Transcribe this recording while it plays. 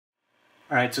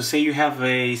Alright, so say you have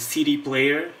a CD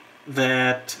player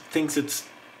that thinks it's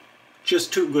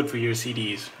just too good for your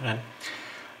CDs, right?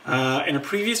 In a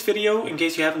previous video, in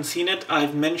case you haven't seen it,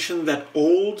 I've mentioned that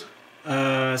old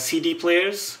CD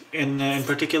players, in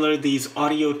particular these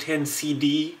Audio 10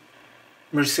 CD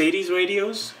Mercedes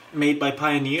radios made by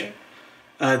Pioneer,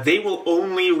 they will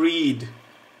only read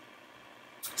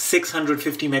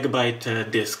 650 megabyte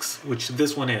discs, which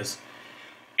this one is.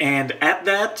 And at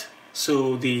that,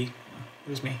 so the,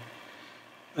 where's me?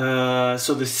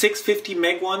 So the 650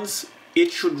 meg ones,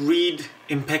 it should read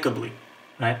impeccably,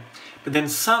 right? But then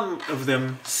some of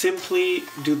them simply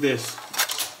do this.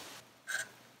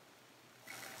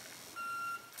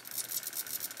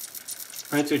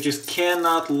 Right, so it just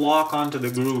cannot lock onto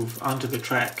the groove, onto the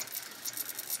track.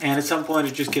 And at some point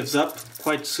it just gives up,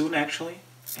 quite soon actually,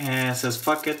 and says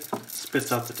fuck it,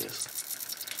 spits out the disc.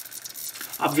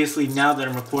 Obviously now that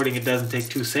I'm recording it doesn't take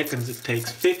 2 seconds, it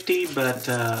takes 50, but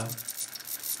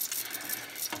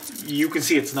you can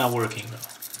see it's not working though.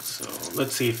 So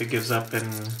let's see if it gives up in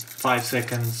 5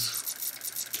 seconds.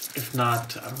 If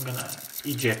not, I'm gonna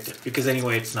eject it, because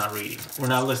anyway it's not reading. We're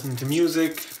not listening to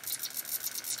music,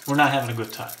 we're not having a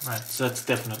good time, right? So that's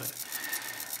definitely.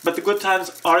 But the good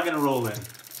times are gonna roll in,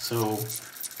 so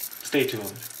stay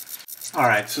tuned.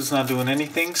 Alright, so it's not doing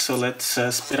anything, so let's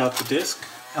spit out the disc.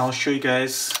 I'll show you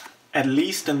guys, at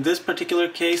least in this particular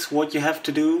case, what you have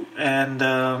to do, and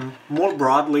more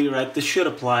broadly, right, this should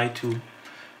apply to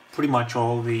pretty much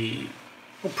all the,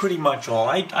 well, pretty much all,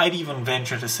 I'd even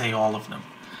venture to say all of them.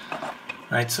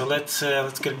 Right, so let's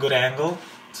get a good angle.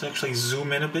 Let's actually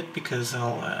zoom in a bit, because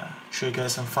I'll show you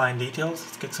guys some fine details.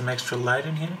 Let's get some extra light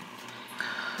in here.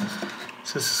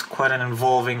 So this is quite an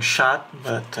involving shot,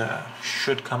 but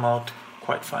should come out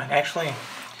quite fine. Actually,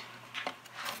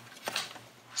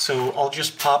 so I'll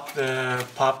just pop the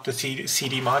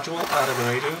CD module out of the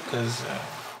radio, because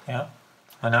yeah,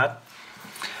 why not?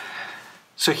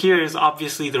 So here is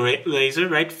obviously the laser,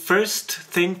 right? First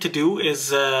thing to do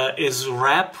is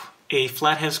wrap a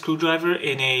flathead screwdriver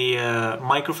in a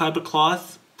microfiber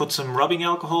cloth, put some rubbing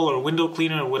alcohol or window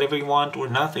cleaner or whatever you want, or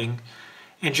nothing,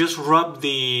 and just rub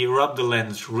the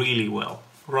lens really well.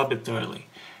 Rub it thoroughly.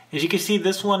 As you can see,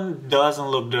 this one doesn't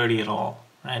look dirty at all,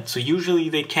 right? So usually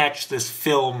they catch this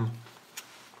film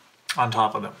on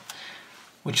top of them,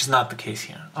 which is not the case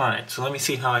here. Alright, so let me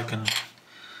see how I can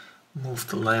move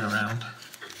the light around.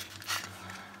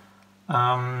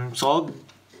 So I'll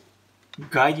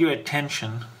guide your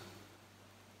attention.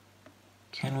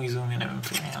 Can we zoom in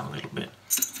a little bit?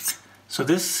 So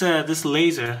this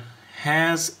laser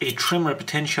has a trimmer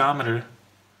potentiometer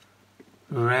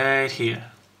right here.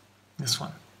 This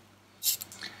one.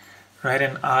 Right,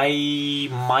 and I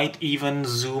might even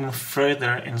zoom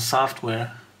further in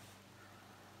software.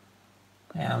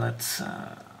 Yeah, let's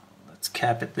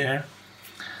cap it there.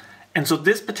 And so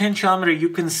this potentiometer, you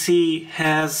can see,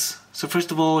 has, so first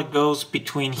of all it goes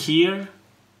between here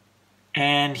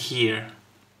and here.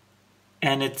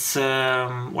 And it's,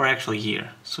 or actually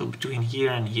here, so between here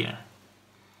and here.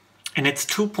 And it's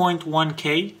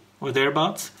 2.1K or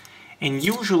thereabouts. And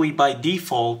usually by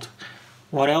default,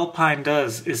 what Alpine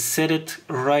does is set it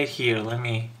right here. Let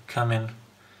me come in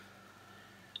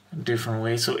a different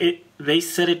way. So they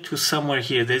set it to somewhere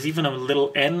here. There's even a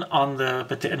little N on the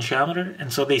potentiometer,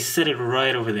 and so they set it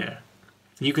right over there.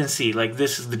 You can see, like,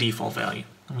 this is the default value.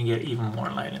 Let me get even more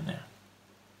light in there.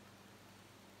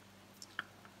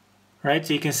 Right,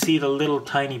 so you can see the little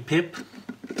tiny pip.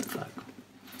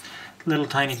 Little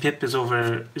tiny pip is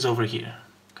over here,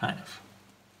 kind of.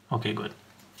 Okay, good.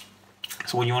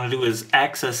 So what you want to do is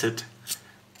access it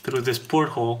through this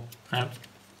porthole, right?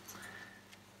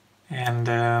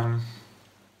 And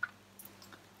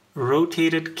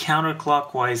rotate it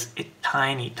counterclockwise a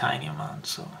tiny amount.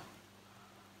 So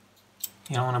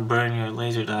you don't want to burn your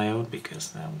laser diode, because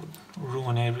that would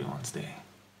ruin everyone's day.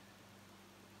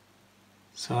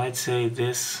 So I'd say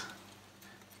this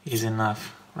is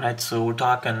enough, right? So we're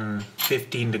talking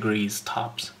 15 degrees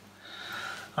tops.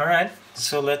 Alright,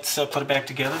 so let's put it back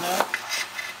together now.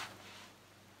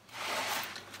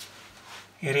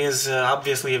 It is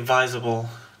obviously advisable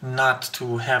not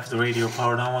to have the radio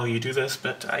powered on while you do this,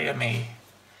 but I am a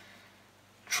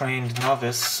trained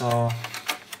novice, so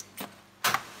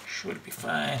should be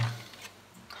fine.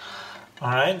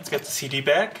 Alright, let's get the CD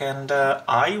back, and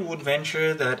I would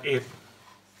venture that it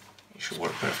should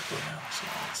work perfectly now. So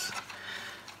let's...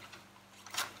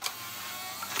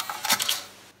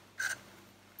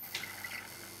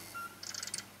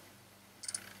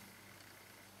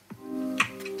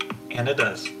 And it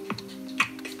does.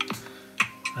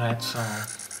 Right, so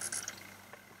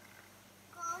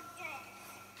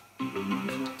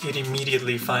it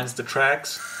immediately finds the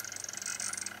tracks.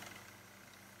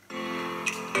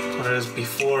 Whereas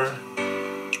before,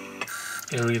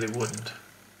 it really wouldn't.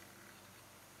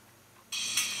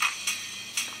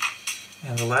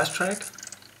 And the last track.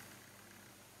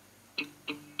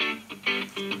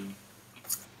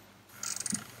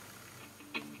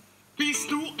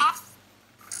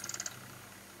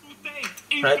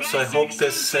 Right, so I hope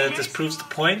this proves the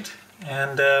point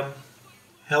and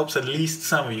helps at least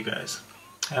some of you guys.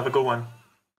 Have a good one.